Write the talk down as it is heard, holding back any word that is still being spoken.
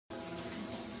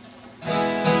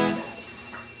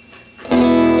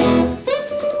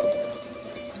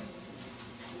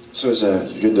So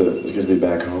it's good to be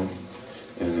back home,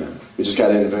 and we just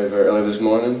got in very early this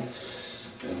morning,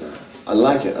 and I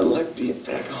like it. I like being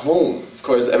back home. Of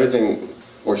course, everything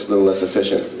works a little less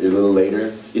efficient. You're a little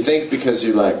later. You think because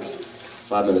you're like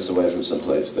 5 minutes away from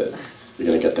someplace that you're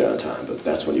gonna get there on time, but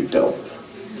that's when you don't.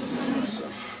 So.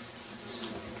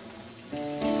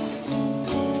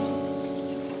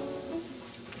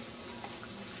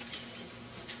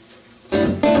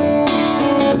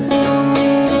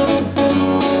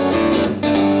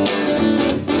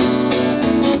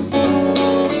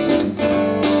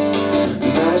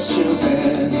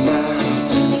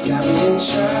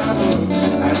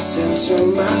 I said so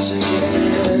much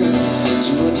again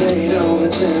to a date over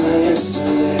dinner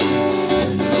yesterday.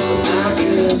 I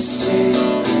could see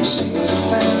she was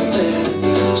offended.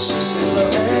 She said,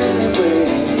 well,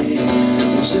 anyway,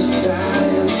 I'm just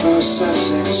dying for a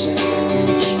subject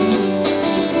change.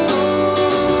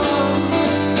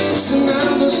 Oh, it's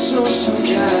another social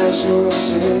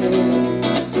casualty.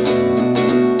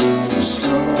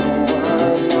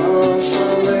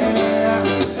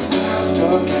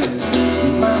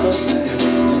 Mama said,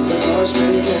 in the voice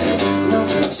began, no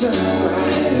fits in my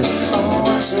head. Oh,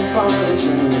 what's a party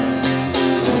to?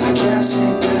 I guess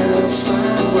it better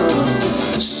find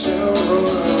one. So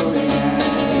yeah.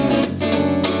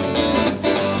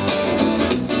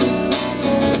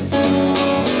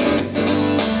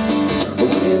 We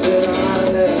did our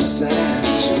left side.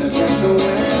 She looked out the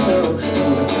window.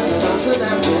 Wanna tell it about an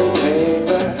empty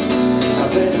paper. I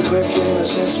played a quick game of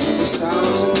chess with the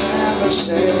stars and never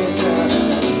shake her.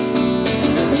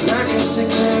 I can see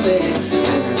clearly,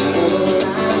 and I know the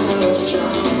line was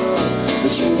drawn.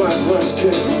 But you what was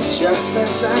good, you just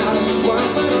left out what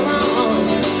went wrong.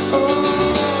 Oh,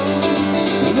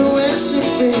 the way she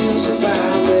feels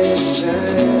about this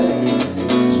change.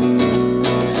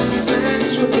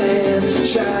 Thanks for playing,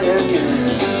 try again.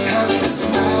 How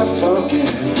can I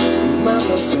forget?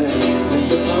 Mama said, in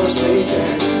the first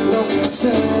weekend, no fits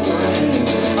in my head.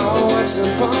 Oh, what's the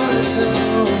party to?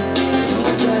 I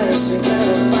guess you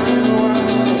better find a while.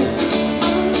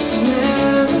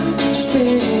 Never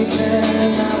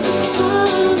speaking out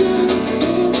loud.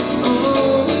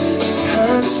 Oh, it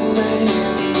hurts me.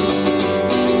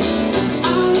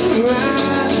 I'd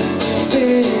rather be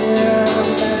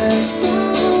honest.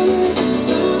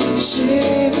 She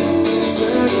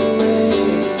deserted me.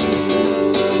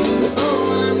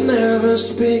 Oh, I'm never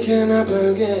speaking up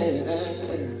again.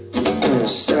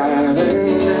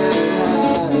 Starting now.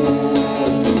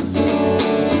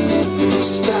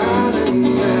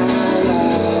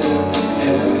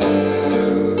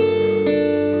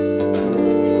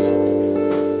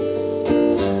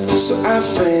 So I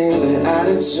feigned the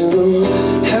attitude,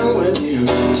 hell with you,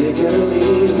 take it or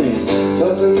leave me.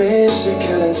 But the me she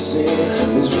couldn't see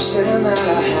was wishing that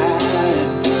I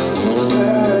had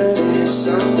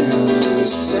 30-something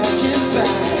seconds back.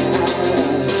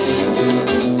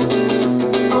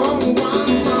 Oh,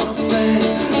 one more thing,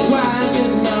 why is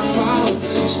it my fault?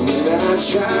 So maybe I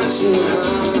try too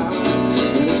hard,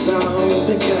 and it's all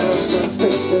because of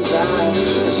this desire. I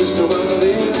just don't wanna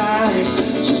be right,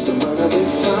 just don't wanna be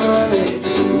funny.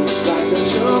 It's like the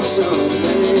joke's on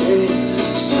me.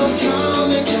 So call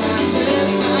me Captain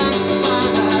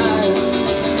High.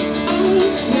 I'm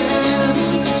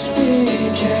never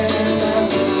speaking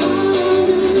up.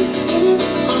 It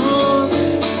only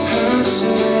hurts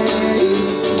me.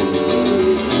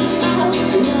 I'd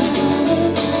rather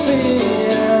be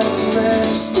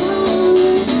honest.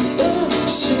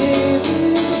 She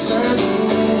deserted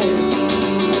me.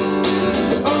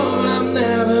 Oh, I'm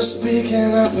never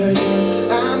speaking up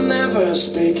again. I'm never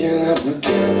speaking up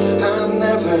again. I'm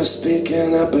never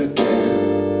speaking up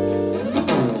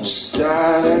again.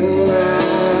 Starting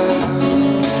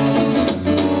now.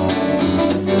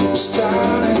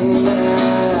 Starting now.